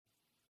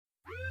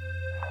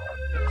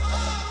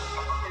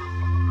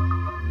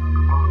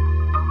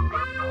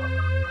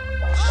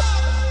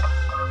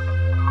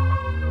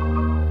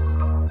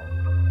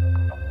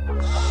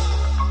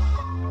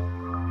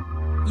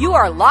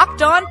are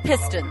Locked On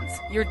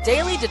Pistons, your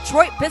daily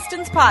Detroit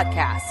Pistons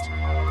podcast.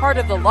 Part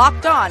of the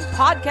Locked On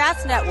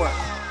Podcast Network,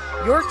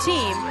 your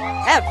team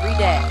every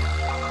day.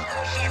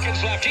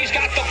 Seconds left. He's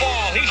got the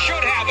ball. He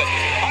should have it.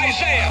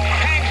 Isaiah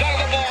hangs on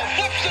the ball,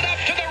 flips it up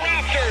to the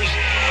Raptors.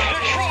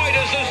 Detroit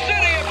is the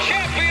city of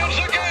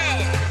champions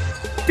again.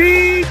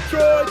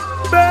 Detroit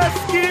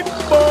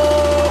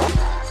basketball.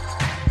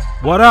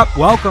 What up?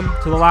 Welcome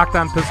to the Locked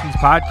On Pistons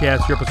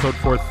podcast, your episode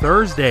for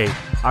Thursday,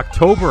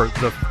 October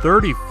the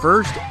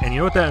 31st. And you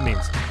know what that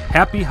means?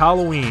 Happy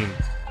Halloween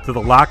to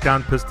the Locked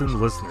On Pistons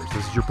listeners.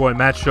 This is your boy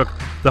Matt Shook,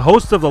 the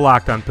host of the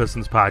Locked On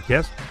Pistons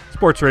podcast,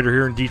 sports writer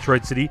here in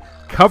Detroit City,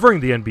 covering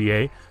the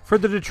NBA for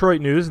the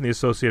Detroit News and the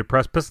Associated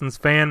Press. Pistons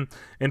fan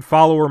and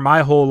follower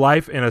my whole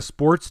life, and a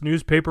sports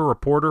newspaper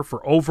reporter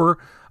for over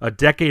a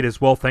decade as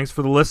well. Thanks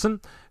for the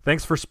listen.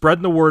 Thanks for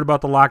spreading the word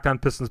about the Locked On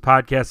Pistons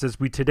podcast as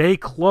we today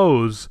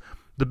close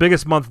the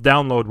biggest month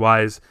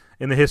download-wise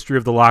in the history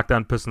of the Locked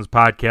On Pistons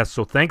podcast.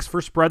 So thanks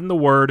for spreading the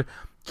word.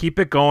 Keep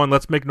it going.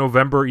 Let's make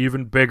November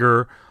even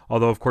bigger,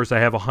 although, of course, I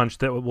have a hunch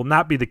that will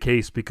not be the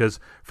case because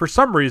for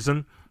some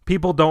reason,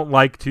 people don't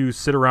like to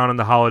sit around in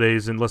the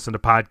holidays and listen to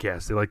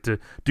podcasts. They like to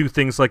do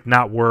things like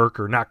not work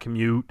or not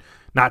commute,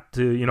 not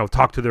to,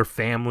 talk to their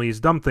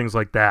families, dumb things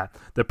like that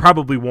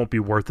probably won't be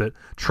worth it.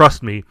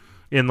 Trust me,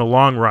 in the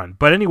long run.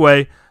 But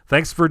anyway,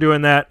 thanks for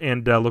doing that,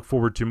 and look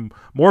forward to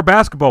more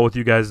basketball with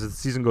you guys as the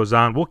season goes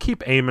on. We'll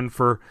keep aiming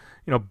for,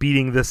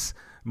 beating this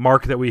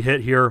mark that we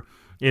hit here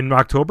in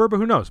October, but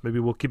who knows? Maybe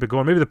we'll keep it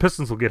going. Maybe the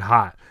Pistons will get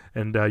hot,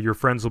 and your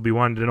friends will be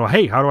wanting to know,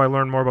 hey, how do I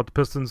learn more about the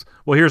Pistons?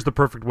 Well, here's the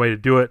perfect way to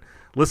do it.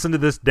 Listen to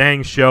this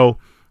dang show,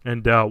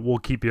 and we'll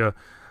keep you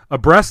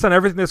abreast on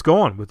everything that's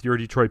going with your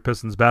Detroit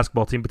Pistons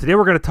basketball team. But today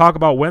we're going to talk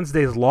about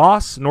Wednesday's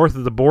loss north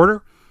of the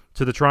border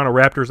to the Toronto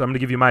Raptors. I'm going to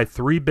give you my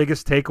three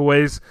biggest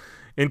takeaways,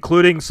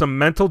 including some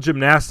mental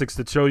gymnastics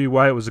to show you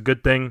why it was a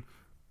good thing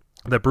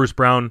that Bruce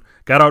Brown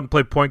got out and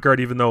played point guard,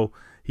 even though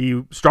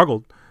he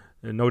struggled,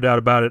 and no doubt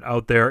about it,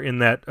 out there in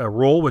that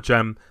role, which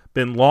I'm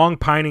been long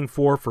pining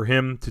for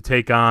him to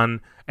take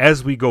on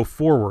as we go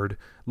forward,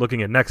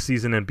 looking at next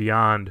season and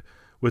beyond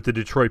with the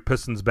Detroit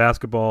Pistons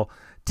basketball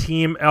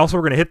team. Also,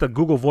 we're going to hit the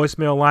Google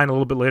voicemail line a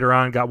little bit later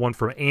on. Got one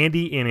from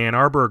Andy in Ann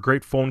Arbor, a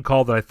great phone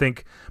call that I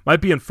think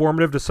might be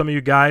informative to some of you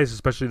guys,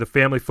 especially the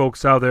family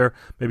folks out there.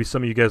 Maybe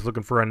some of you guys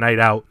looking for a night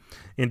out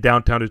in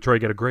downtown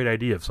Detroit. Get a great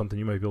idea of something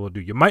you might be able to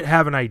do. You might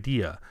have an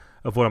idea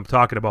of what I'm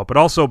talking about. But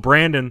also,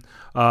 Brandon,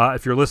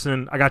 if you're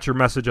listening, I got your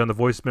message on the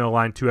voicemail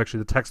line too, actually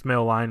the text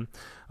mail line.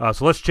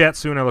 So let's chat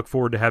soon. I look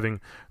forward to having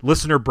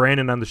listener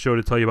Brandon on the show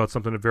to tell you about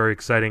something very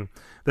exciting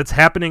that's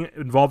happening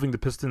involving the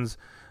Pistons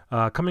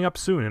coming up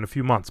soon in a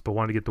few months, but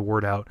wanted to get the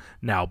word out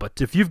now. But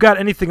if you've got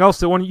anything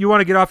else that you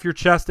want to get off your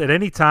chest at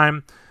any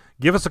time,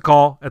 give us a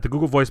call at the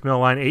Google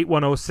voicemail line,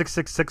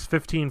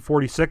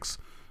 810-666-1546.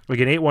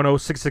 Again,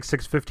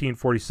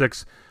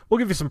 810-666-1546. We'll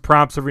give you some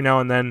prompts every now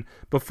and then.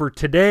 But for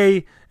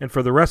today and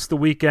for the rest of the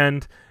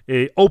weekend,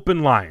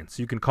 open line.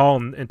 So you can call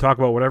and talk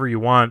about whatever you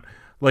want.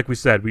 Like we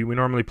said, we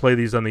normally play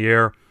these on the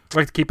air. I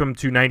like to keep them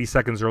to 90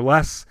 seconds or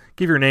less.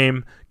 Give your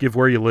name, give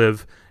where you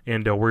live,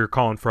 and where you're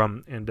calling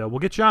from, and we'll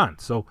get you on.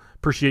 So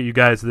appreciate you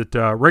guys that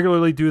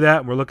regularly do that.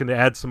 And we're looking to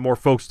add some more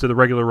folks to the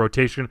regular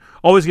rotation.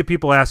 Always get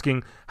people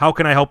asking, how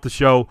can I help the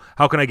show?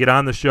 How can I get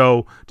on the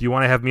show? Do you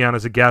want to have me on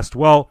as a guest?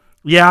 Well,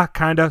 yeah,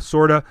 kind of,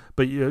 sort of,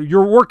 but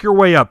you work your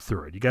way up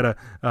through it. You got to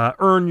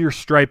earn your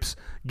stripes,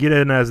 get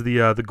in as the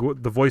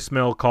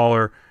voicemail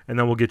caller, and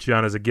then we'll get you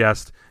on as a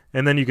guest.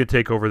 And then you can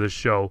take over this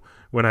show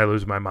when I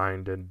lose my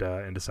mind and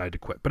decide to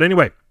quit. But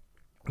anyway,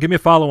 give me a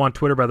follow on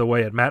Twitter, by the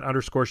way, at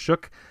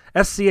Matt_Shook,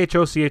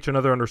 SCHOCH,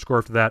 another underscore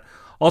after that.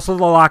 Also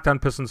the Locked On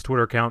Pistons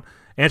Twitter account.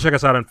 And check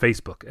us out on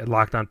Facebook at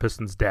Locked On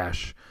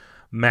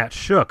Pistons-Matt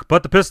Shook.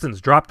 But the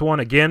Pistons dropped one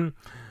again.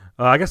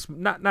 I guess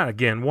not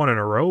again, one in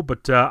a row,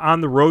 but on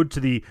the road to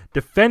the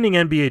defending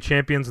NBA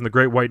champions in the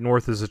Great White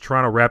North is the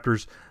Toronto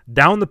Raptors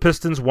down the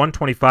Pistons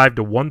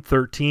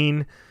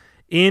 125-113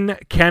 in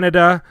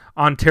Canada,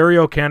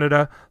 Ontario,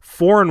 Canada.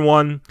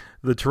 4-1,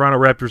 the Toronto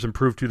Raptors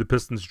improved to the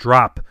Pistons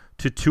drop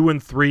to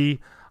 2-3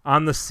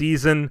 on the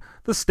season.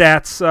 The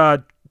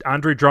stats,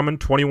 Andre Drummond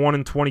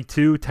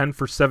 21-22, 10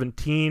 for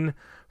 17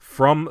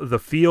 from the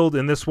field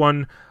in this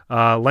one.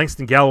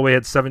 Langston Galloway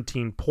had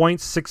 17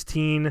 points,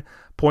 16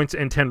 points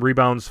and 10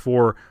 rebounds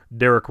for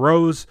Derrick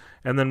Rose.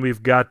 And then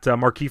we've got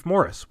Markieff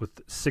Morris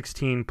with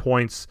 16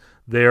 points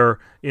there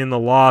in the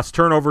loss.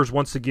 Turnovers,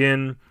 once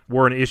again,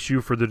 were an issue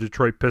for the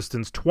Detroit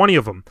Pistons. 20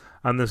 of them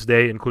on this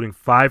day, including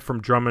 5 from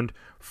Drummond,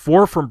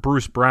 4 from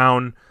Bruce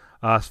Brown.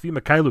 Svi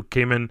Mykhailiuk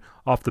came in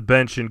off the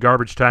bench in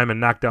garbage time and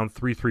knocked down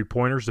 3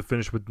 3-pointers to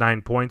finish with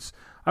 9 points.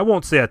 I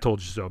won't say I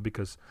told you so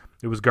because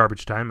it was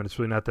garbage time and it's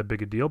really not that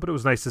big a deal, but it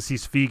was nice to see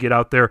Svi get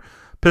out there.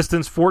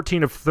 Pistons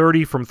 14 of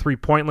 30 from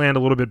three-point land, a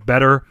little bit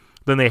better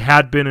than they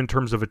had been in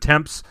terms of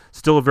attempts.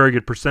 Still a very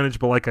good percentage,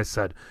 but like I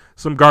said,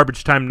 some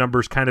garbage time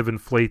numbers kind of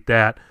inflate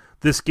that.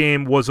 This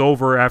game was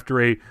over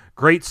after a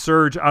great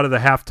surge out of the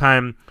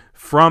halftime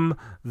from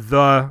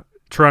the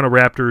Toronto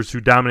Raptors,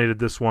 who dominated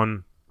this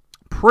one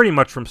pretty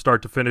much from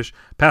start to finish.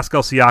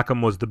 Pascal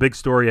Siakam was the big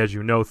story, as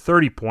you know,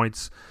 30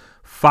 points,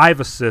 5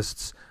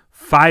 assists,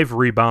 5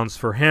 rebounds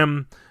for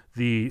him.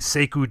 The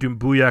Sekou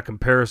Doumbouya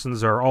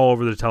comparisons are all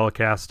over the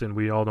telecast, and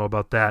we all know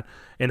about that.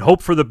 And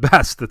hope for the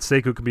best that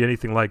Sekou can be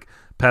anything like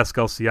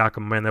Pascal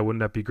Siakam. Man,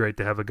 wouldn't that be great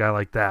to have a guy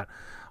like that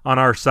on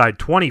our side?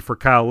 20 for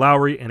Kyle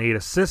Lowry and 8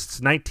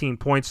 assists, 19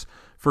 points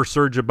for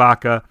Serge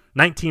Ibaka,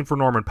 19 for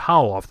Norman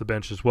Powell off the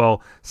bench as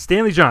well.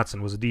 Stanley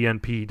Johnson was a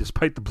DNP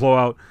despite the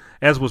blowout,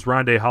 as was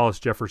Rondé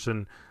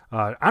Hollis-Jefferson.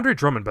 Andre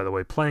Drummond, by the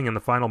way, playing in the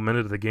final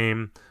minute of the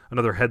game,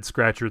 another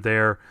head-scratcher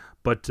there.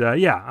 But,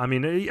 yeah, I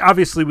mean,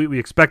 obviously we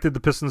expected the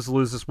Pistons to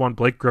lose this one.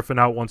 Blake Griffin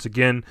out once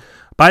again.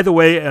 By the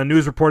way,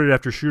 news reported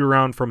after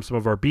shoot-around from some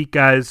of our beat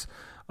guys,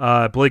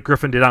 Blake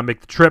Griffin did not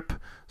make the trip.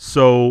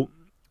 So,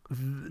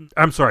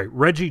 I'm sorry,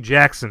 Reggie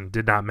Jackson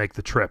did not make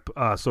the trip.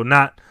 So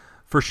not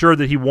for sure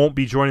that he won't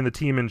be joining the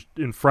team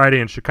in Friday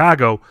in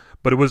Chicago,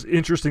 but it was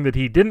interesting that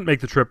he didn't make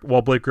the trip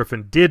while Blake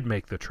Griffin did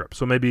make the trip.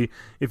 So maybe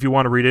if you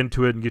want to read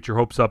into it and get your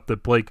hopes up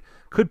that Blake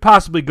could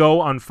possibly go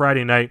on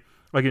Friday night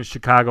against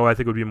Chicago, I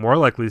think it would be more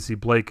likely to see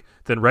Blake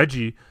than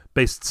Reggie,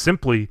 based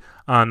simply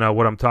on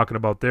what I'm talking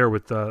about there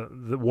with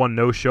the one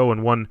no-show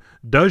and one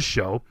does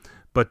show.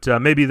 But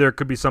maybe there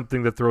could be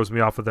something that throws me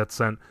off of that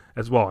scent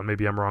as well, and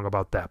maybe I'm wrong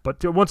about that.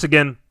 But once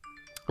again,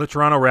 the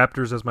Toronto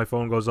Raptors, as my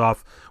phone goes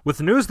off, with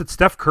the news that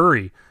Steph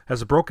Curry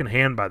has a broken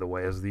hand, by the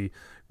way, as the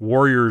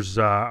Warriors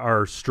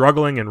are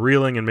struggling and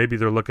reeling, and maybe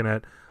they're looking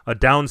at a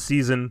down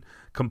season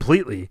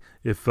completely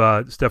if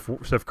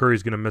Steph Curry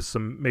is going to miss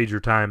some major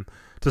time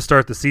to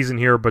start the season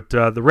here. But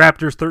the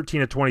Raptors,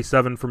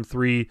 13-27 from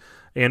 3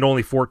 and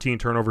only 14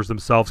 turnovers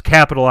themselves,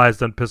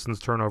 capitalized on Pistons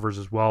turnovers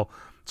as well.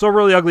 So a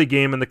really ugly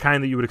game, and the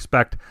kind that you would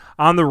expect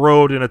on the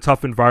road in a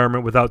tough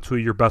environment without 2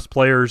 of your best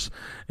players.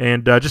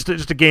 And just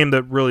a game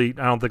that really,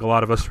 I don't think a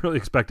lot of us really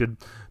expected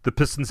the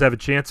Pistons to have a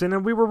chance in,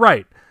 and we were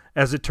right,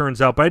 as it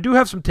turns out. But I do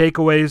have some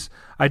takeaways.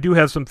 I do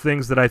have some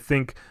things that I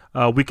think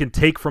we can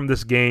take from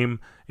this game,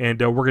 and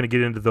we're going to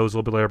get into those a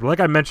little bit later. But like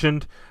I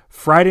mentioned,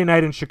 Friday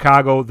night in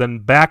Chicago, then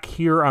back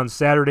here on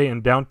Saturday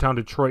in downtown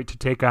Detroit to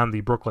take on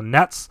the Brooklyn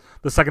Nets,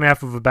 the second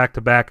half of a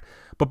back-to-back.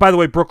 But by the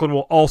way, Brooklyn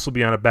will also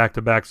be on a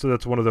back-to-back, so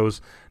that's one of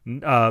those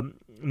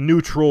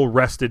neutral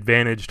rest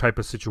advantage type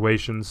of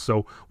situations.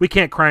 So we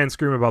can't cry and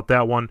scream about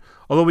that one.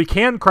 Although we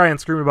can cry and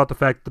scream about the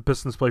fact that the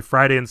Pistons play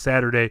Friday and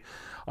Saturday,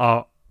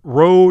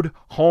 road,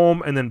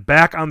 home, and then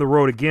back on the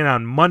road again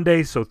on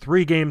Monday. So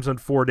 3 games in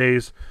 4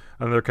 days.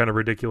 Another kind of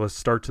ridiculous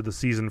start to the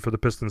season for the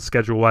Pistons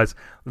schedule-wise.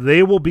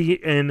 They will be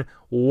in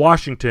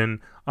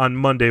Washington on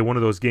Monday, one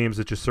of those games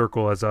that you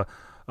circle as a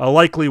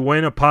likely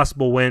win, a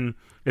possible win,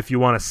 if you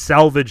want to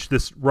salvage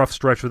this rough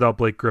stretch without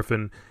Blake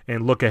Griffin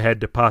and look ahead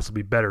to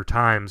possibly better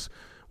times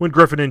when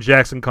Griffin and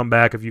Jackson come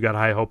back, if you got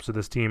high hopes of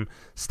this team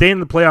staying in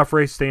the playoff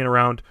race, staying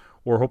around,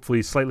 or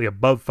hopefully slightly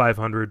above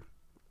 500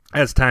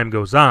 as time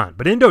goes on.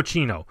 But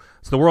Indochino,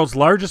 it's the world's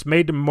largest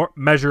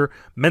made-to-measure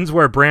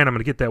menswear brand. I'm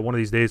going to get that one of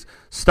these days.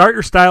 Start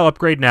your style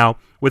upgrade now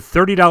with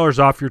 $30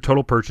 off your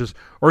total purchase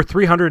or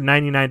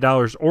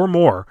 $399 or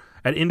more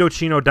at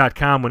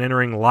Indochino.com when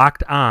entering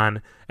Locked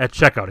On at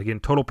checkout.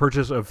 Again, total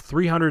purchase of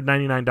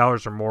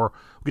 $399 or more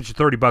will get you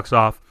 $30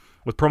 off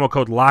with promo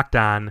code Locked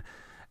On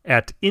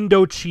at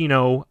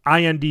Indochino,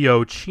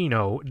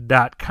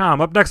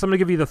 Indochino.com. Up next, I'm going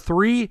to give you the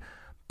 3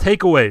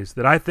 takeaways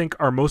that I think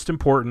are most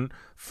important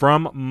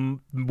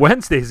from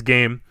Wednesday's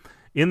game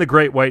in the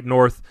Great White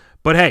North.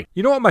 But hey,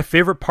 you know what my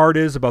favorite part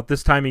is about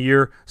this time of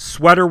year?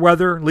 Sweater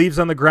weather, leaves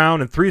on the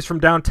ground, and threes from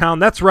downtown.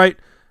 That's right.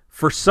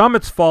 For some,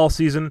 it's fall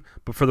season,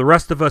 but for the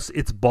rest of us,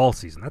 it's ball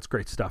season. That's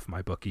great stuff,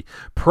 MyBookie.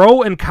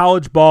 Pro and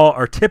college ball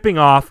are tipping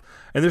off,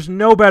 and there's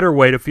no better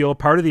way to feel a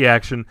part of the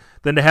action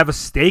than to have a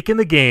stake in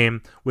the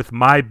game with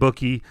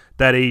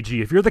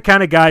MyBookie.ag. If you're the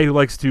kind of guy who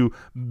likes to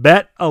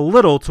bet a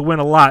little to win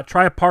a lot,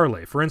 try a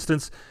parlay. For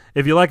instance,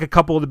 if you like a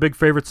couple of the big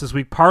favorites this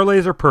week,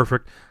 parlays are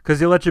perfect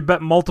because they let you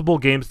bet multiple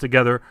games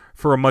together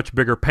for a much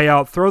bigger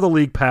payout. Throw the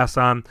league pass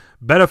on,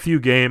 bet a few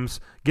games,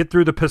 get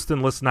through the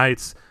Piston-less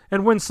nights,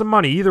 and win some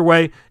money. Either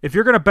way, if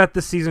you're going to bet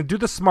this season, do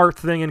the smart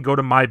thing and go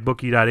to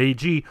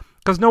MyBookie.ag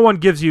because no one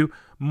gives you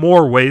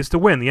more ways to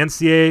win. The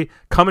NCAA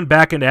coming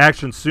back into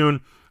action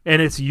soon,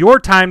 and it's your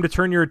time to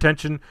turn your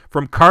attention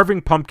from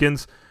carving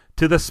pumpkins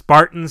to the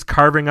Spartans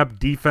carving up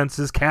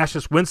defenses.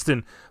 Cassius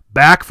Winston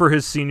back for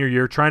his senior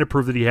year, trying to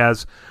prove that he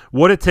has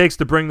what it takes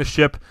to bring the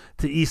ship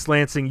to East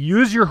Lansing.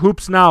 Use your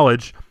hoops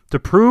knowledge to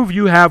prove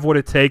you have what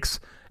it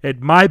takes at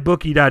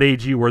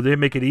MyBookie.ag, where they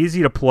make it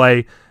easy to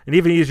play and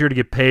even easier to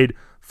get paid.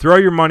 Throw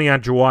your money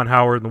on Juwan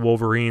Howard and the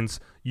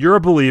Wolverines. You're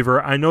a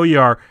believer. I know you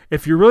are.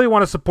 If you really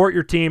want to support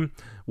your team,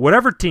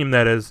 whatever team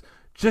that is,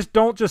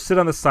 don't just sit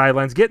on the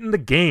sidelines. Get in the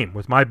game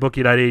with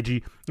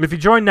MyBookie.ag. If you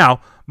join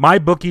now,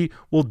 MyBookie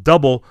will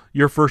double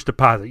your first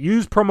deposit.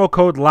 Use promo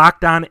code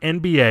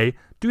LOCKEDONNBA.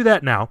 Do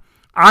that now.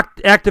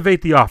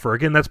 Activate the offer.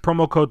 Again, that's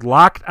promo code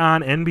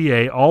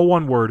LOCKEDONNBA, all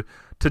one word,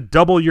 to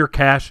double your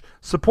cash.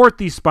 Support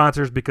these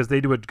sponsors because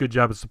they do a good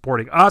job of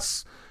supporting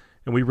us,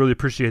 and we really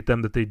appreciate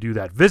them that they do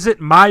that. Visit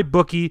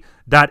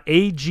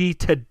MyBookie.ag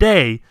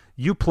today.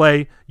 You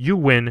play, you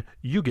win,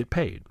 you get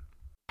paid.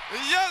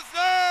 Yes,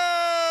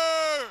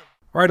 sir!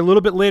 All right, a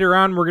little bit later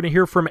on, we're going to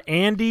hear from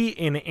Andy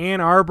in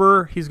Ann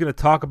Arbor. He's going to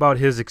talk about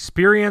his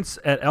experience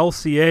at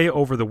LCA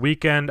over the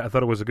weekend. I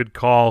thought it was a good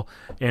call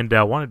and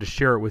wanted to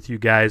share it with you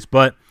guys.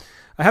 But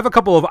I have a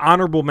couple of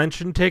honorable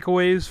mention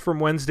takeaways from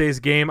Wednesday's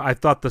game. I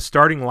thought the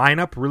starting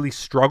lineup really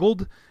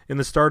struggled in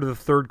the start of the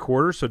third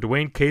quarter. So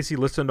Dwayne Casey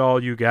listened to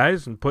all you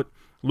guys and put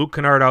Luke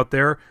Kennard out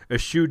there,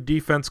 eschewed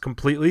defense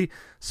completely.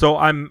 So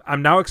I'm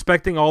now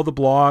expecting all the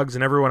blogs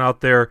and everyone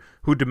out there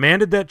who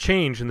demanded that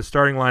change in the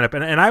starting lineup.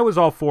 And I was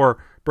all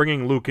for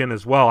bringing Luke in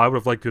as well. I would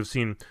have liked to have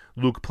seen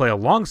Luke play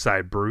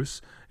alongside Bruce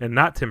and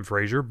not Tim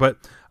Frazier. But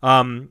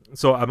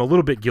so I'm a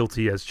little bit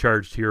guilty as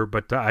charged here.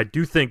 But I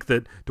do think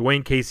that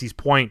Dwayne Casey's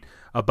point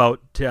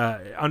about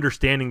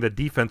understanding that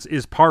defense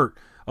is part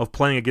of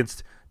playing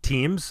against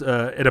teams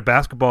at a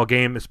basketball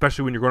game,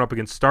 especially when you're going up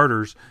against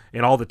starters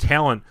and all the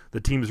talent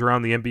the teams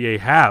around the NBA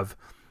have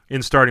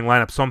in starting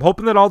lineups. So I'm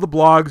hoping that all the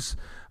blogs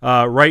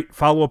write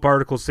follow-up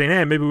articles saying,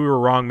 hey, maybe we were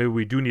wrong, maybe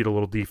we do need a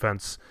little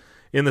defense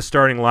in the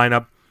starting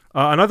lineup.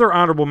 Another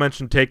honorable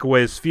mention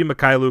takeaway is Svi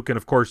Mikhailuk, and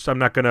of course I'm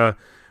not going to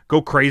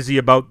go crazy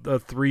about the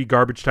 3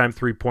 garbage time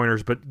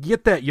three-pointers, but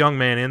get that young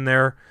man in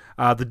there.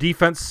 The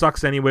defense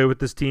sucks anyway with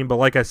this team, but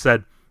like I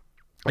said,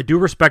 I do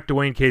respect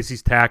Dwayne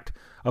Casey's tact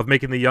of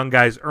making the young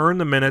guys earn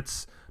the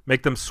minutes,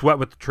 make them sweat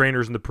with the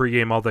trainers in the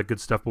pregame, all that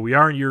good stuff. But we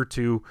are in year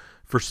 2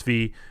 for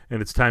Svi,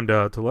 and it's time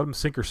to let him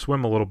sink or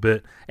swim a little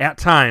bit at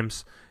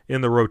times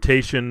in the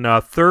rotation.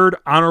 Third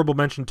honorable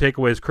mention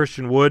takeaway is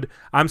Christian Wood.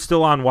 I'm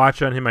still on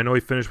watch on him. I know he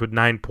finished with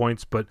 9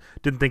 points, but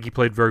didn't think he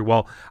played very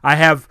well. I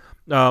have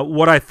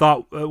what I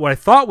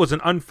thought was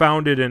an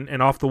unfounded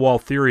and off-the-wall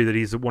theory that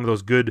he's one of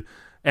those good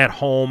at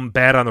home,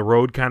 bad on the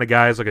road kind of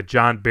guys, like a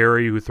John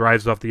Barry who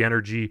thrives off the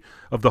energy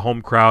of the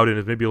home crowd and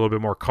is maybe a little bit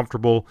more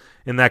comfortable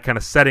in that kind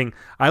of setting.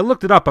 I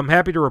looked it up. I'm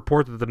happy to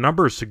report that the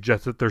numbers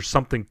suggest that there's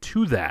something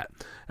to that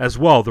as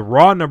well. The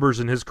raw numbers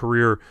in his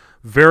career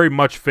very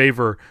much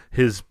favor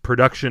his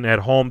production at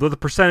home, though the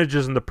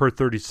percentages and the per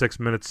 36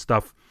 minutes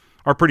stuff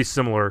are pretty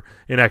similar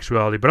in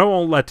actuality, but I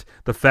won't let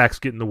the facts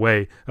get in the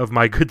way of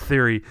my good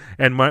theory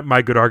and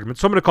my good argument.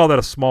 So I'm going to call that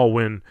a small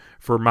win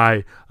for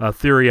my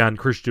theory on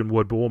Christian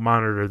Wood, but we'll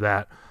monitor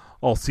that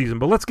all season.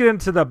 But let's get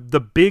into the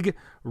big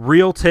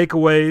real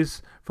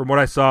takeaways from what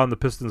I saw in the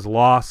Pistons'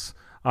 loss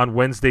on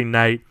Wednesday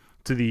night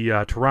to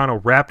the Toronto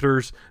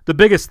Raptors. The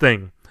biggest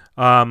thing,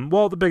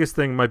 the biggest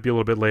thing might be a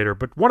little bit later,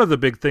 but one of the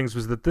big things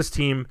was that this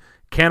team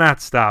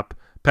cannot stop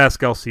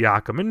Pascal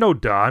Siakam. And no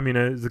duh. I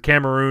mean, the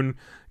Cameroon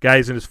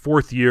guy's in his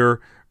 4th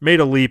year, made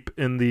a leap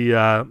in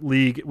the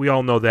league. We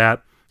all know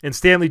that. And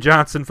Stanley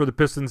Johnson for the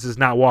Pistons is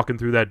not walking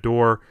through that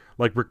door,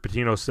 like Rick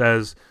Pitino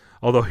says,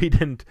 although he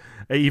didn't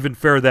even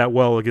fare that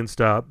well against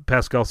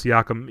Pascal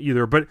Siakam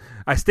either. But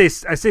I say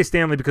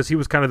Stanley because he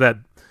was kind of that,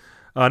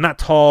 not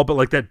tall, but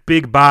like that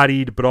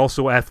big-bodied but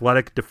also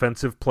athletic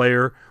defensive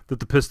player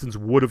that the Pistons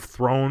would have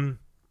thrown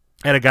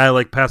at a guy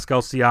like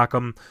Pascal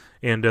Siakam.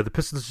 And the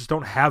Pistons just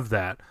don't have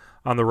that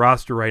on the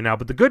roster right now.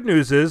 But the good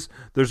news is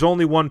there's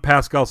only one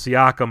Pascal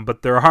Siakam,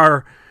 but there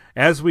are,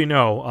 as we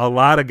know, a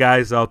lot of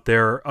guys out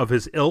there of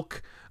his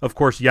ilk. Of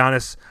course,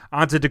 Giannis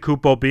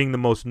Antetokounmpo being the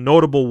most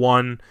notable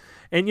one.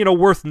 And,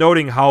 worth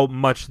noting how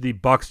much the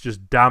Bucks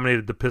just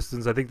dominated the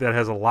Pistons. I think that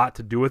has a lot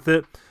to do with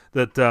it.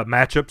 That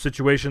matchup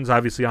situations,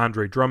 obviously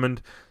Andre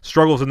Drummond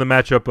struggles in the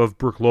matchup of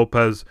Brook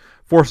Lopez,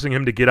 forcing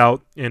him to get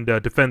out and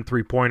defend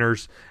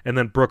three-pointers, and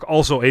then Brook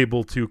also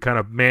able to kind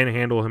of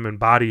manhandle him and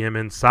body him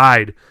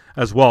inside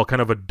as well,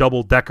 kind of a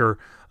double-decker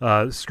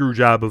screw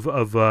job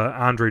of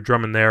Andre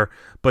Drummond there.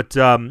 But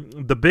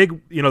the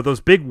big, those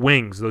big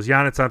wings, those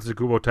Giannis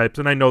Antetokounmpo types,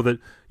 and I know that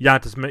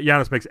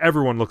Giannis makes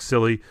everyone look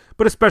silly,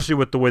 but especially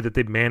with the way that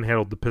they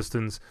manhandled the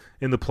Pistons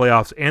in the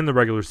playoffs and the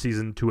regular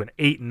season to an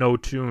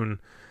 8-0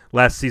 tune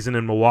last season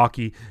in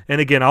Milwaukee.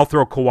 And again, I'll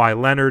throw Kawhi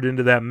Leonard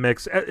into that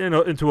mix,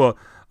 into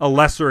a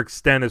lesser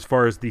extent as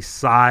far as the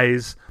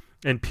size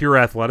and pure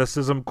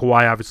athleticism.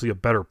 Kawhi obviously a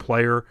better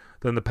player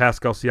than the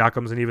Pascal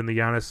Siakams and even the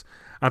Giannis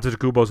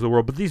Antetokounmpos of the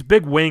world. But these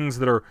big wings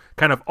that are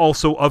kind of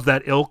also of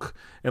that ilk,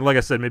 and like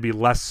I said, maybe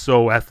less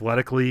so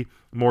athletically,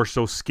 more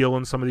so skill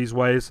in some of these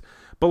ways.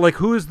 But like,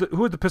 who are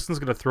the Pistons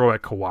going to throw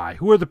at Kawhi?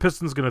 Who are the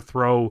Pistons going to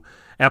throw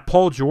at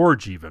Paul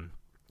George even?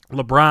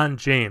 LeBron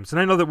James.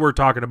 And I know that we're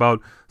talking about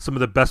some of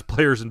the best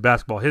players in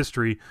basketball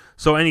history,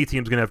 so any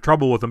team's going to have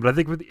trouble with them. But I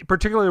think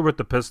particularly with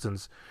the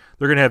Pistons,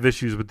 they're going to have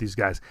issues with these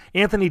guys.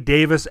 Anthony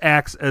Davis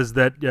acts as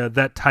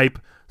that type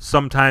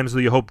sometimes, so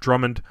you hope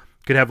Drummond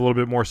could have a little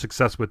bit more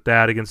success with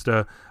that against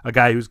a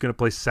guy who's going to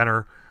play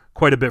center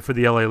quite a bit for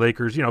the LA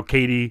Lakers.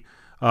 KD,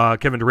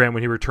 Kevin Durant,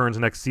 when he returns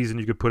next season,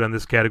 you could put on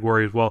this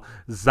category as well.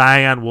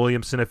 Zion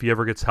Williamson, if he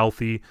ever gets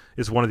healthy,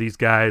 is one of these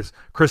guys.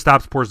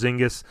 Kristaps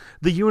Porzingis,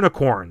 the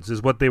Unicorns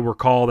is what they were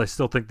called. I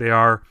still think they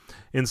are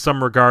in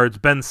some regards.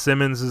 Ben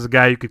Simmons is a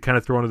guy you could kind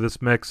of throw into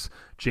this mix.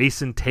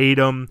 Jason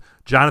Tatum,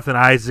 Jonathan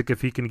Isaac,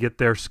 if he can get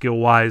there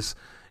skill-wise,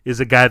 is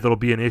a guy that'll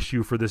be an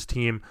issue for this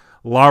team.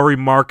 Lauri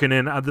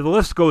Markkanen, the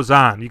list goes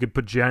on. You could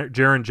put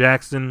Jaren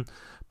Jackson,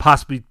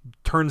 possibly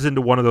turns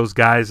into one of those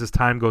guys as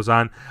time goes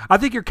on. I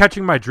think you're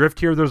catching my drift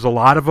here. There's a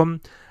lot of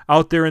them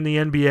out there in the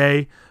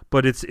NBA,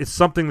 but it's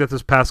something that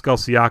this Pascal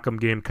Siakam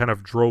game kind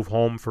of drove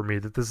home for me,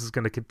 that this is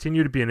going to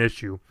continue to be an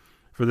issue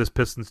for this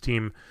Pistons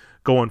team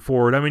going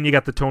forward. I mean, you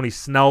got the Tony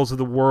Snells of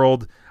the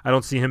world. I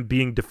don't see him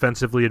being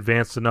defensively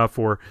advanced enough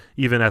or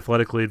even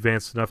athletically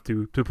advanced enough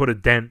to put a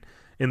dent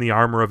in the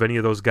armor of any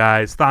of those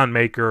guys. Thon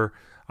Maker,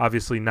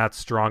 obviously not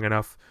strong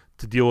enough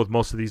to deal with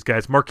most of these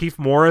guys. Markieff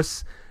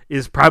Morris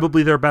is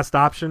probably their best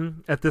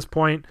option at this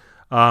point.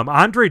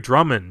 Andre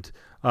Drummond,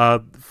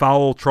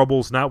 foul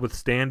troubles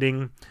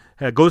notwithstanding,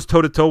 goes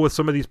toe-to-toe with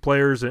some of these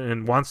players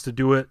and wants to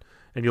do it,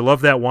 and you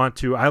love that want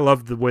to. I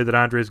love the way that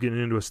Andre is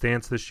getting into a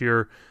stance this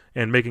year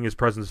and making his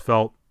presence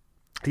felt.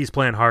 He's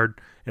playing hard,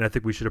 and I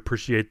think we should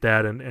appreciate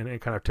that and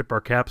kind of tip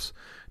our caps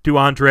to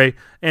Andre.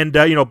 And,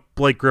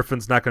 Blake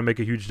Griffin's not going to make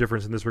a huge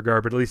difference in this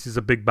regard, but at least he's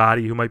a big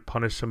body who might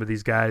punish some of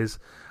these guys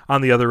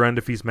on the other end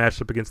if he's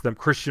matched up against them.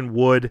 Christian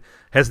Wood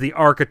has the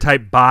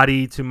archetype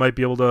body to might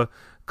be able to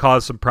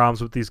cause some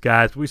problems with these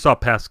guys. We saw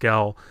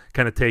Pascal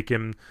kind of take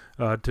him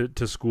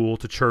to school,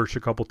 to church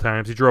a couple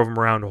times. He drove him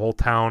around the whole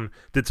town,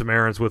 did some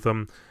errands with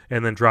him,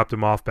 and then dropped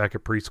him off back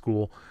at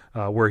preschool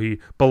where he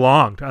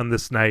belonged on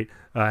this night,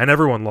 and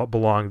everyone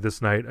belonged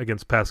this night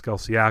against Pascal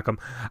Siakam.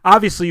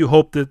 Obviously, you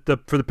hope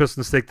that for the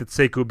Pistons' sake that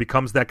Sekou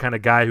becomes that kind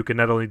of guy who can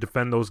not only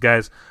defend those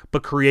guys,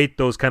 but create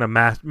those kind of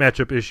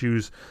matchup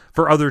issues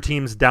for other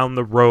teams down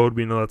the road.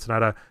 We know that's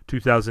not a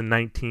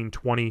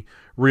 2019-20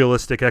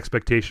 realistic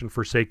expectation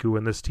for Sekou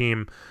and this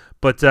team.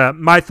 But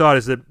my thought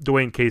is that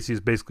Dwayne Casey is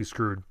basically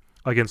screwed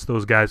against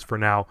those guys for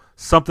now.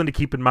 Something to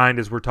keep in mind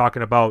as we're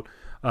talking about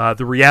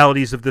the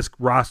realities of this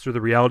roster,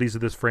 the realities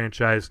of this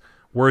franchise,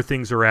 where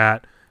things are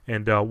at,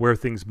 and where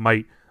things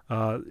might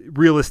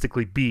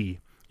realistically be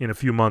in a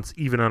few months,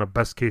 even on a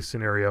best-case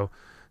scenario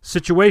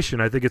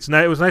situation. I think it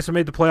was nice to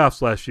make the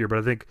playoffs last year, but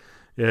I think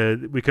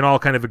we can all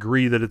kind of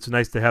agree that it's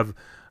nice to have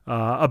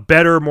a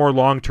better, more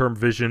long-term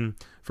vision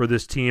for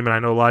this team. And I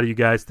know a lot of you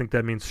guys think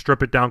that means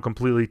strip it down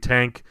completely,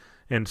 tank,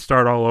 and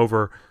start all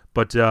over.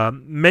 But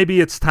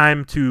maybe it's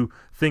time to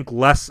think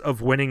less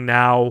of winning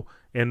now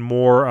and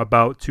more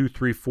about 2,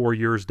 3, 4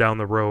 years down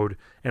the road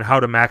and how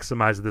to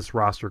maximize this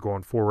roster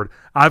going forward.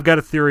 I've got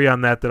a theory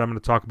on that I'm going to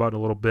talk about in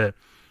a little bit.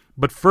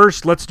 But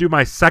first, let's do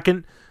my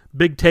second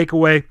big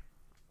takeaway,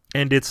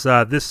 and it's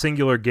this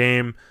singular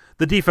game.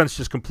 The defense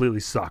just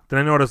completely sucked. And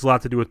I know it has a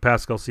lot to do with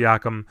Pascal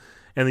Siakam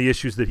and the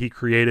issues that he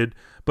created.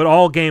 But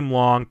all game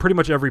long, pretty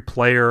much every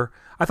player,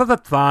 I thought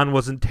that Thon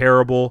wasn't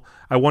terrible.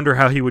 I wonder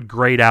how he would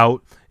grade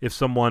out if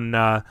someone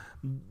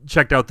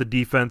checked out the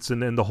defense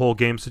and the whole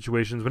game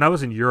situations. When I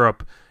was in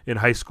Europe in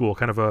high school,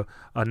 kind of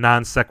a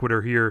non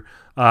sequitur here,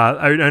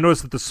 I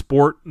noticed that the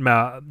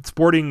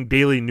Sporting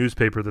Daily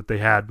newspaper that they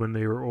had when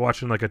they were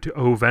watching like a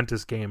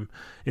Juventus game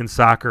in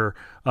soccer,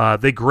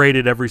 they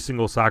graded every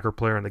single soccer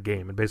player in the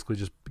game and basically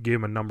just gave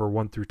them a number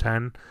 1 through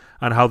 10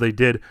 on how they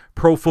did.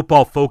 Pro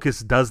Football Focus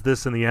does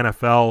this in the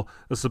NFL,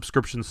 a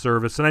subscription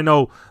service, and I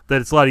know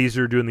that it's a lot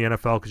easier to do in the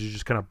NFL because you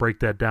just kind of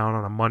break that down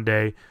on a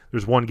Monday.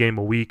 There's one game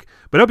a week,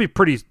 but it'd be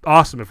pretty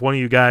awesome if one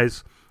of you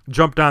guys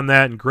jumped on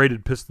that and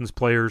graded Pistons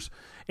players.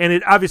 And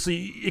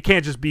it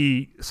can't just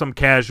be some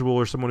casual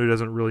or someone who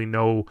doesn't really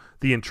know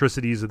the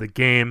intricacies of the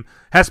game. It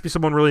has to be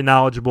someone really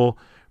knowledgeable,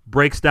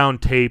 breaks down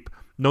tape,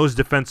 knows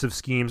defensive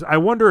schemes. I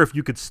wonder if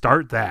you could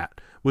start that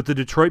with the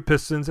Detroit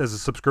Pistons as a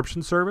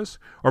subscription service,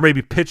 or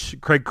maybe pitch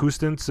Craig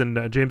Kustance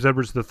and James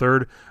Edwards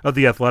III of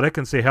The Athletic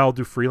and say, hey, I'll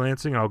do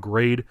freelancing and I'll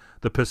grade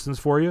the Pistons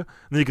for you. And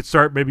then you could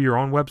start maybe your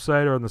own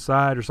website or on the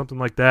side or something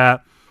like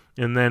that,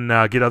 and then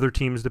get other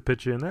teams to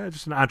pitch in.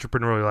 Just an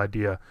entrepreneurial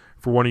idea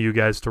for one of you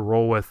guys to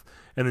roll with.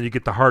 And then you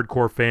get the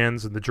hardcore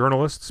fans and the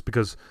journalists,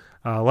 because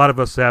a lot of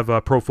us have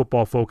Pro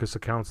Football Focus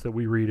accounts that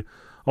we read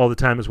all the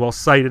time as well,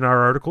 cite in our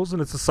articles,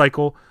 and it's a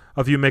cycle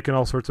of you making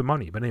all sorts of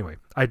money. But anyway,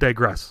 I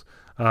digress.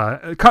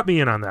 Cut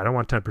me in on that. I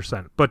want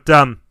 10%. But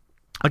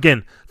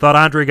again, thought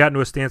Andre got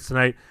into a stance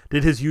tonight,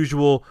 did his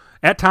usual,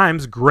 at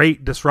times,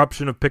 great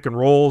disruption of pick and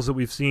rolls that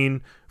we've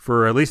seen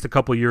for at least a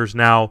couple of years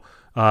now,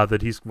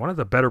 that he's one of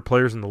the better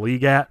players in the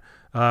league at,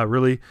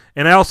 really.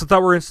 And I also thought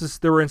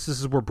there were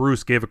instances where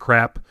Bruce gave a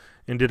crap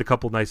and did a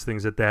couple nice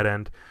things at that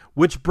end.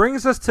 Which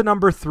brings us to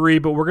number 3,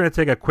 but we're going to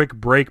take a quick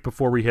break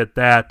before we hit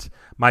that.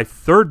 My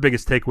third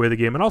biggest takeaway of the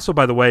game. And also,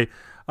 by the way,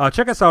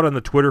 check us out on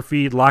the Twitter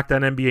feed, Locked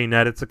On NBA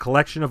Net. It's a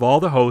collection of all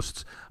the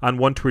hosts on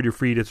one Twitter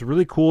feed. It's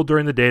really cool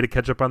during the day to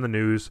catch up on the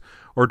news,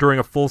 or during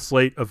a full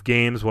slate of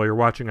games while you're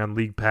watching on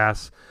League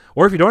Pass.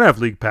 Or if you don't have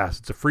League Pass,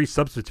 it's a free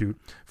substitute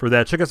for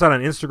that. Check us out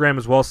on Instagram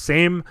as well.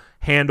 Same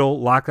handle,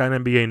 Locked On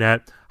NBA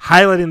Net,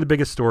 highlighting the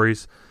biggest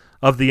stories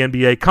of the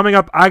NBA. Coming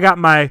up, I got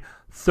my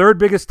third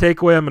biggest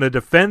takeaway. I'm going to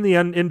defend the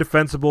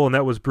indefensible, and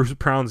that was Bruce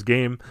Brown's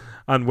game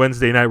on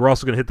Wednesday night. We're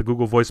also going to hit the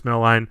Google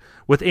voicemail line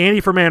with Andy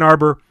from Ann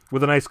Arbor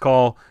with a nice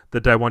call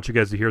that I want you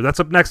guys to hear. That's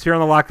up next here on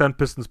the Locked On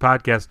Pistons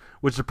podcast,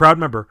 which is a proud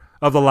member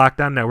of the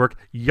Locked On Network,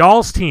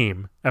 y'all's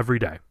team every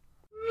day.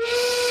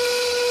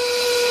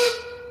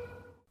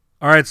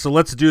 All right, so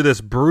let's do this.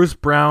 Bruce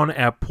Brown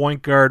at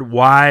point guard.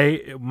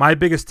 Why? My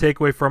biggest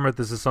takeaway from it,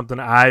 this is something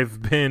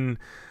I've been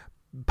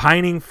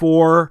pining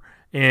for,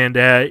 and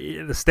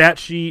the stat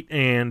sheet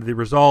and the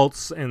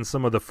results and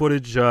some of the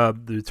footage,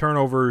 the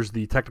turnovers,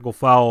 the technical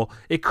foul,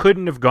 it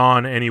couldn't have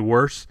gone any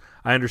worse.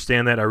 I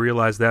understand that. I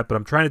realize that, but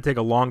I'm trying to take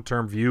a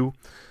long-term view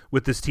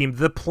with this team.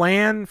 The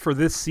plan for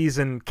this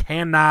season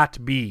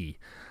cannot be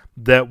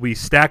that we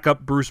stack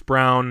up Bruce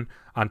Brown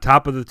on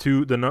top of the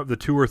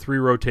 2 or 3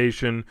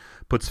 rotation,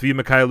 put Svi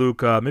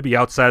Mikhailuk maybe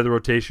outside of the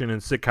rotation,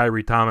 and sit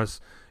Kyrie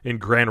Thomas in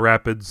Grand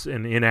Rapids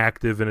and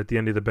inactive and at the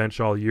end of the bench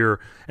all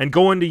year, and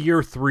go into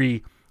year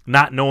 3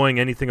 not knowing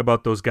anything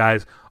about those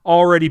guys,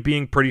 already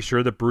being pretty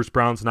sure that Bruce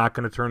Brown's not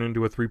going to turn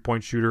into a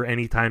three-point shooter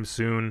anytime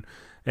soon,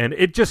 and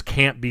it just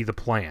can't be the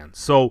plan.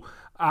 So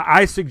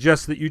I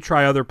suggest that you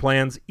try other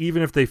plans,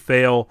 even if they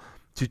fail,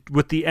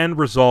 with the end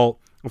result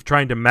of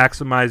trying to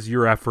maximize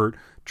your effort,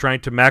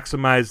 trying to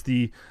maximize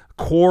the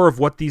core of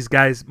what these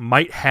guys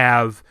might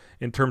have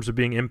in terms of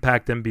being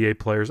impact NBA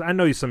players. I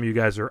know some of you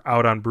guys are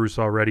out on Bruce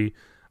already.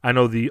 I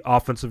know the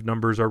offensive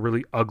numbers are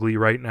really ugly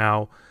right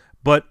now,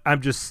 but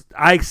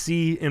I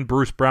see in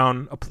Bruce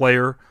Brown a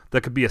player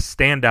that could be a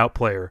standout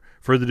player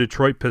for the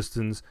Detroit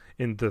Pistons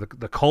in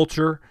the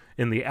culture,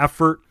 in the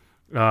effort,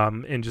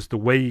 and just the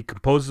way he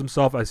composes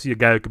himself. I see a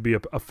guy who could be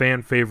a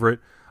fan favorite,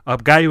 a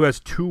guy who has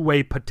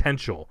two-way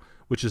potential,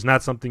 which is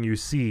not something you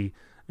see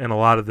in a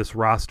lot of this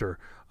roster.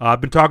 I've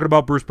been talking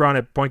about Bruce Brown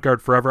at point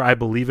guard forever. I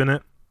believe in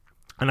it.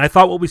 And I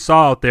thought what we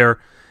saw out there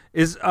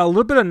is a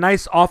little bit of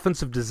nice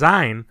offensive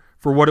design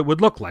for what it would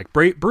look like.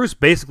 Bruce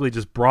basically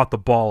just brought the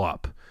ball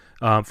up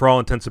for all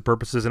intents and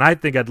purposes, and I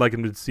think I'd like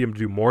to see him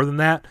do more than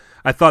that.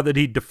 I thought that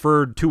he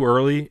deferred too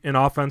early in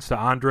offense to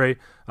Andre,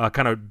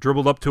 kind of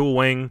dribbled up to a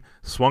wing,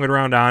 swung it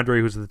around to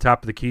Andre, who's at the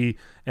top of the key,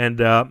 and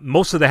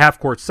most of the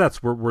half-court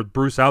sets were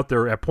Bruce out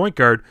there at point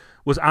guard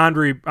was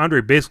Andre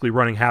basically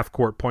running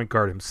half-court point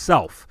guard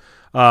himself.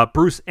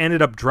 Bruce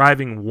ended up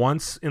driving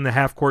once in the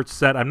half-court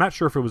set. I'm not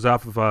sure if it was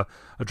off of a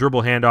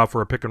dribble handoff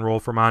or a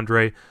pick-and-roll from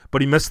Andre,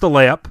 but he missed the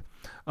layup.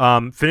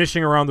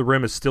 Finishing around the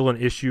rim is still an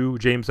issue.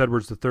 James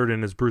Edwards III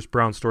in his Bruce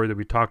Brown story that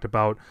we talked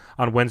about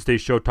on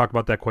Wednesday's show talked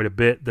about that quite a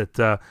bit, that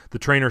the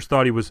trainers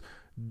thought he was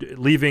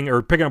leaving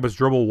or picking up his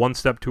dribble one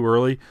step too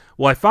early.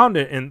 Well, I found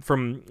it, and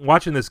from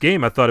watching this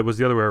game, I thought it was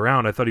the other way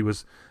around. I thought he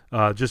was,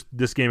 just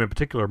this game in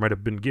particular, might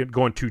have been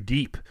going too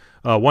deep.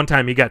 One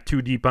time he got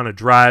too deep on a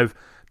drive,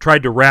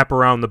 tried to wrap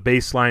around the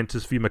baseline to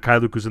Svi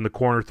Mikhailuk, who's in the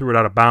corner, threw it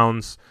out of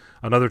bounds.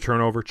 Another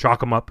turnover,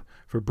 chalk him up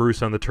for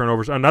Bruce on the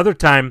turnovers. Another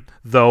time,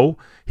 though,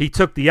 he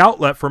took the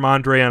outlet from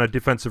Andre on a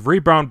defensive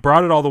rebound,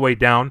 brought it all the way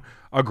down,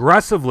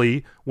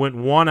 aggressively went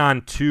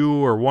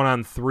 1-on-2 or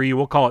 1-on-3,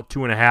 we'll call it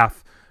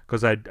 2.5,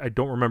 because I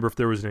don't remember if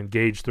there was an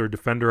engaged third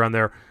defender on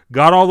there,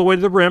 got all the way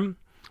to the rim,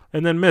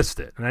 and then missed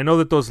it. And I know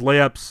that those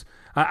layups,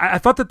 I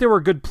thought that they were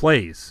good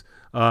plays.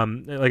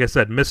 Like I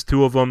said, missed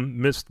 2 of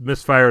them,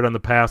 misfired on the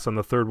pass on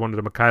the third one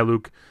to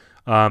Mikhailuk.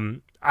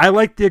 I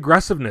like the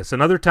aggressiveness.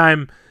 Another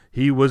time,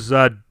 he was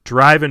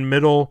driving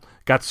middle,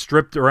 got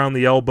stripped around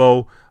the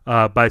elbow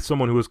by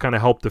someone who was kind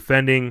of help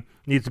defending.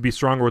 Needs to be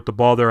stronger with the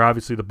ball there.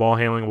 Obviously, the ball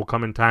handling will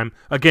come in time.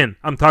 Again,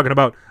 I'm talking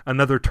about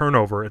another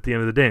turnover at the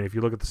end of the day. And if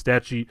you look at the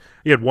stat sheet,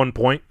 he had 1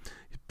 point.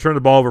 He turned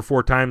the ball over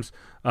 4 times,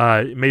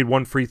 made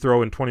 1 free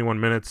throw in 21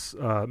 minutes,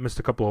 missed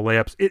a couple of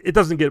layups. It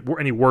doesn't get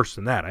any worse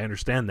than that. I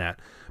understand that.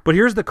 But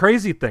here's the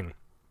crazy thing.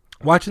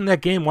 Watching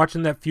that game,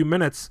 watching that few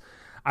minutes,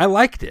 I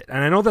liked it.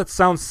 And I know that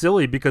sounds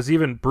silly because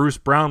even Bruce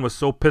Brown was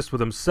so pissed with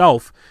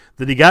himself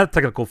that he got a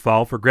technical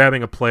foul for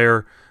grabbing a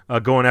player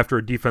going after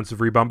a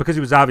defensive rebound because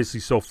he was obviously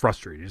so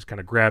frustrated. He just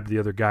kind of grabbed the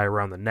other guy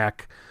around the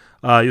neck.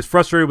 He was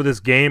frustrated with his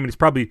game, and he's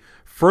probably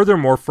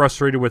furthermore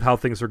frustrated with how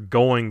things are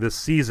going this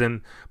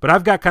season. But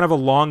I've got kind of a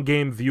long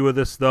game view of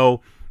this,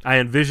 though. I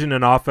envision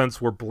an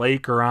offense where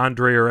Blake or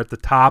Andre are at the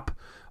top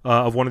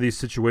of one of these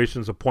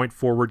situations, a point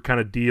forward kind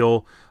of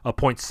deal, a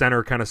point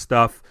center kind of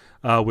stuff,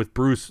 with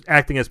Bruce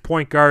acting as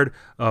point guard.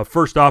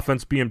 First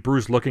offense being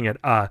Bruce looking at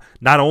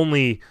not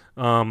only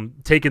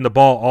taking the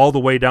ball all the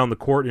way down the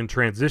court in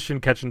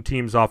transition, catching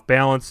teams off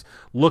balance,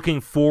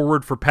 looking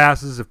forward for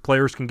passes if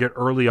players can get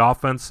early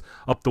offense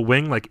up the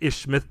wing like Ish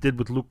Smith did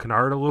with Luke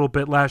Kennard a little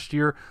bit last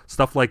year,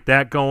 stuff like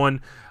that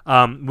going.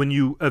 When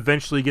you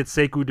eventually get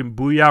Sekou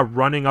Doumbouya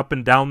running up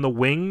and down the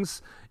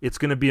wings, it's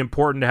going to be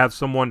important to have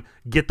someone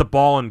get the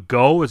ball and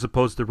go as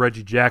opposed to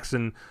Reggie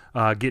Jackson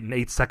getting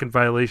 8-second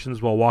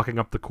violations while walking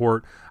up the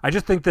court. I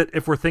just think that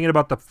if we're thinking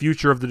about the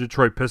future of the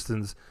Detroit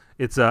Pistons,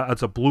 it's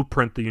a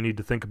blueprint that you need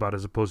to think about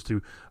as opposed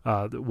to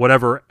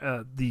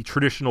whatever the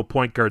traditional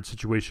point guard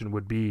situation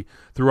would be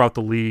throughout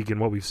the league and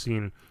what we've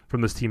seen from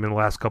this team in the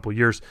last couple of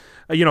years.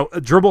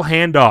 Dribble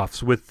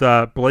handoffs with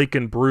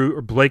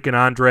Blake and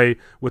Andre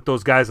with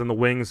those guys on the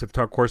wings. Of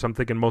course, I'm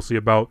thinking mostly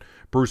about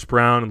Bruce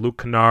Brown and Luke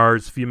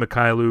Kennard, Svi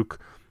Mikhailuk,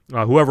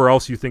 whoever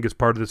else you think is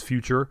part of this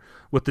future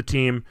with the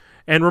team.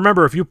 And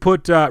remember, if you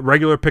put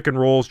regular pick and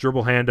rolls,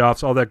 dribble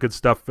handoffs, all that good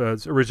stuff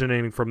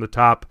originating from the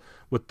top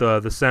with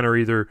the center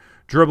either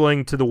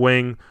dribbling to the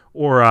wing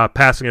or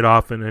passing it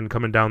off and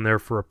coming down there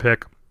for a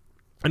pick.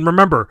 And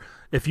remember,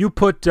 if you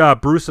put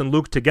Bruce and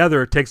Luke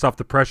together, it takes off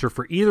the pressure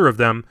for either of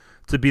them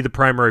to be the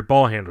primary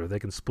ball handler. They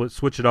can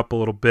switch it up a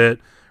little bit,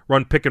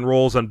 run pick and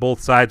rolls on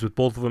both sides with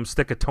both of them,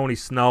 stick a Tony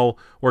Snell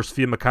or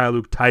Svi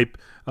Mikhailuk type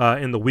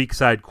in the weak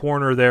side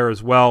corner there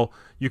as well.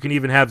 You can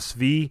even have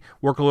Svi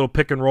work a little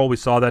pick and roll. We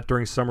saw that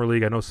during Summer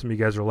League. I know some of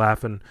you guys are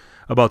laughing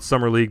about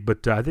Summer League,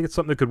 but I think it's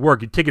something that could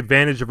work. You take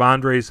advantage of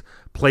Andre's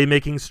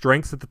playmaking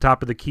strengths at the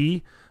top of the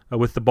key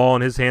with the ball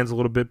in his hands a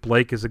little bit.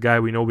 Blake is a guy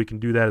we know we can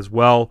do that as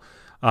well.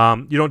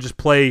 You don't just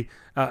play,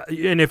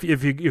 and if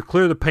you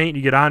clear the paint,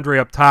 you get Andre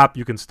up top,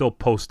 you can still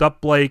post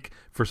up Blake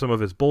for some of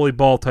his bully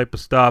ball type of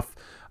stuff.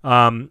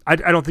 I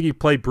don't think you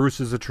play Bruce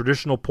as a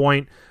traditional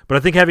point, but I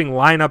think having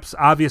lineups,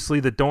 obviously,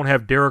 that don't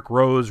have Derrick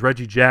Rose,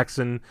 Reggie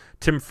Jackson,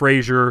 Tim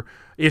Frazier,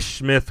 Ish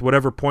Smith,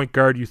 whatever point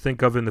guard you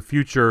think of in the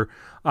future,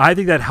 I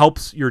think that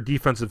helps your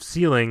defensive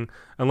ceiling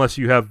unless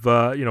you have,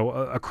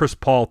 a Chris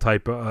Paul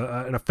type,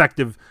 an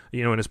effective,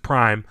 in his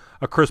prime,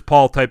 a Chris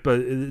Paul type,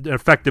 an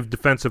effective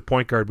defensive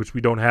point guard, which we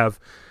don't have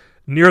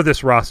near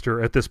this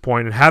roster at this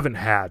point and haven't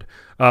had.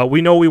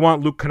 We know we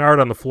want Luke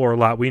Kennard on the floor a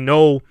lot. We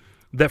know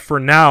that for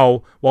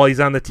now, while he's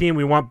on the team,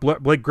 we want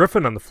Blake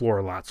Griffin on the floor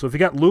a lot. So if you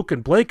got Luke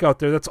and Blake out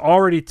there, that's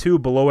already two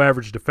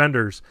below-average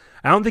defenders.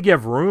 I don't think you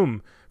have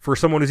room for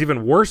someone who's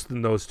even worse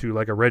than those two,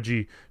 like a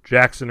Reggie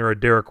Jackson or a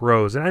Derrick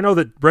Rose. And I know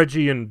that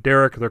Reggie and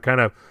Derrick, they're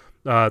kind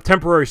of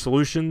temporary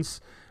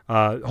solutions,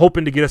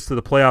 hoping to get us to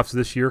the playoffs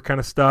this year kind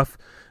of stuff.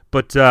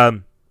 But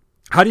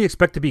how do you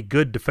expect to be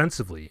good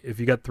defensively if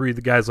you got three of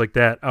the guys like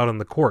that out on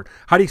the court?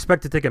 How do you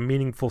expect to take a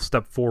meaningful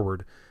step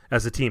forward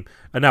as a team?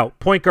 And now,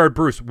 point guard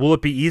Bruce, will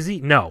it be easy?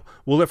 No.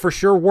 Will it for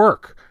sure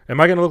work? Am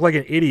I going to look like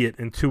an idiot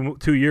in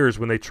two years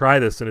when they try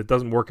this and it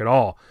doesn't work at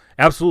all?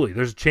 Absolutely.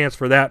 There's a chance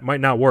for that.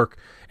 Might not work.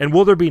 And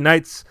will there be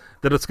nights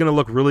that it's going to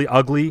look really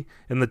ugly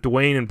and that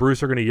Dwayne and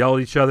Bruce are going to yell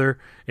at each other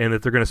and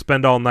that they're going to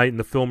spend all night in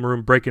the film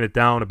room breaking it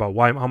down about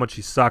how much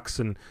he sucks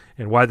and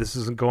why this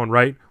isn't going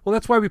right? Well,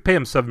 that's why we pay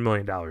him $7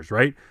 million,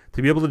 right?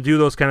 To be able to do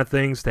those kind of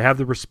things, to have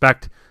the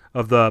respect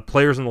of the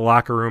players in the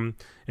locker room,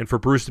 and for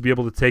Bruce to be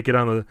able to take it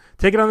on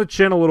the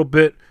chin a little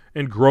bit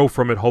and grow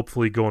from it,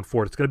 hopefully going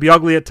forward. It's going to be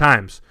ugly at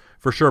times,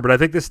 for sure, but I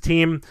think this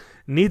team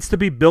needs to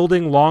be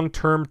building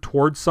long-term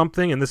towards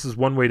something, and this is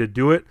one way to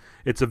do it.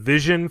 It's a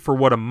vision for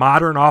what a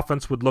modern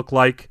offense would look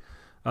like,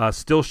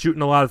 still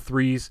shooting a lot of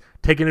threes,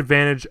 taking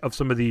advantage of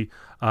some of the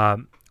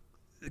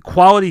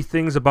quality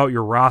things about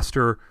your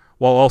roster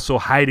while also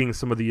hiding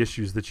some of the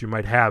issues that you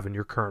might have in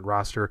your current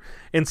roster,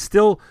 and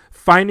still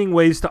finding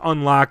ways to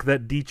unlock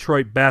that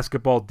Detroit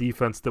basketball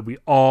defense that we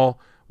all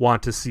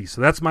want to see.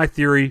 So that's my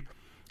theory,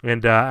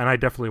 and I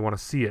definitely want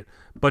to see it.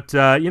 But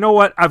you know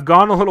what? I've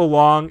gone a little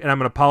long, and I'm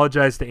going to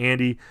apologize to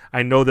Andy.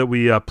 I know that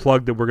we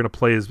plugged that we're going to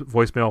play his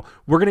voicemail.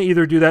 We're going to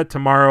either do that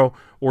tomorrow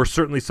or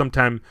certainly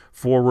sometime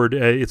forward.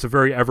 It's a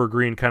very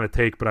evergreen kind of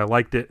take, but I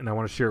liked it, and I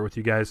want to share it with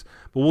you guys.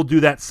 But we'll do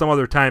that some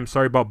other time.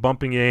 Sorry about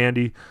bumping you,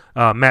 Andy.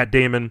 Matt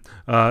Damon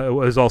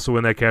is also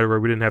in that category.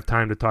 We didn't have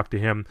time to talk to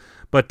him.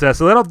 But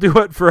so that'll do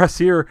it for us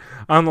here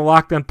on the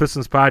Locked On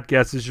Pistons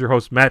podcast. This is your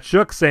host, Matt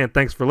Shook, saying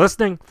thanks for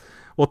listening.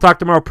 We'll talk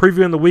tomorrow,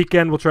 previewing the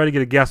weekend. We'll try to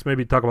get a guest,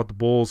 maybe talk about the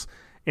Bulls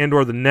and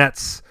or the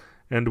Nets,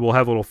 and we'll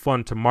have a little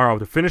fun tomorrow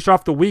to finish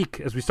off the week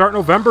as we start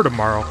November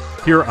tomorrow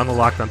here on the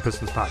Locked On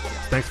Pistons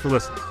podcast. Thanks for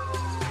listening.